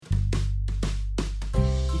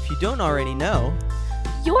don't already know,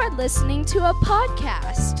 You're listening to a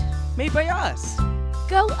podcast. made by us.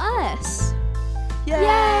 Go us! Yay!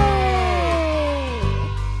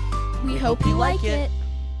 We hope you like it.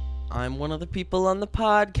 I'm one of the people on the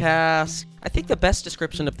podcast. I think the best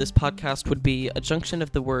description of this podcast would be a junction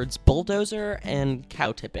of the words bulldozer and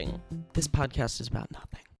cow tipping. This podcast is about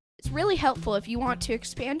nothing. It's really helpful if you want to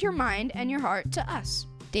expand your mind and your heart to us,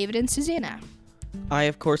 David and Susanna. I,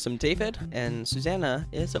 of course, am David, and Susanna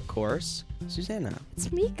is, of course, Susanna.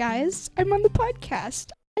 It's me, guys. I'm on the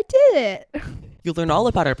podcast. I did it. You'll learn all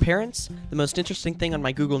about our parents, the most interesting thing on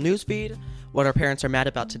my Google News feed, what our parents are mad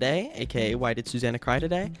about today, aka why did Susanna cry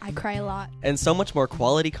today, I cry a lot. and so much more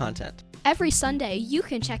quality content. Every Sunday, you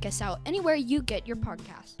can check us out anywhere you get your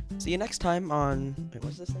podcast. See you next time on... Wait,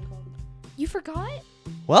 what's this thing called? You forgot?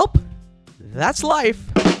 Welp, that's life.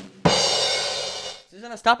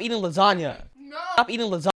 Susanna, stop eating lasagna. No. Stop eating lasagna.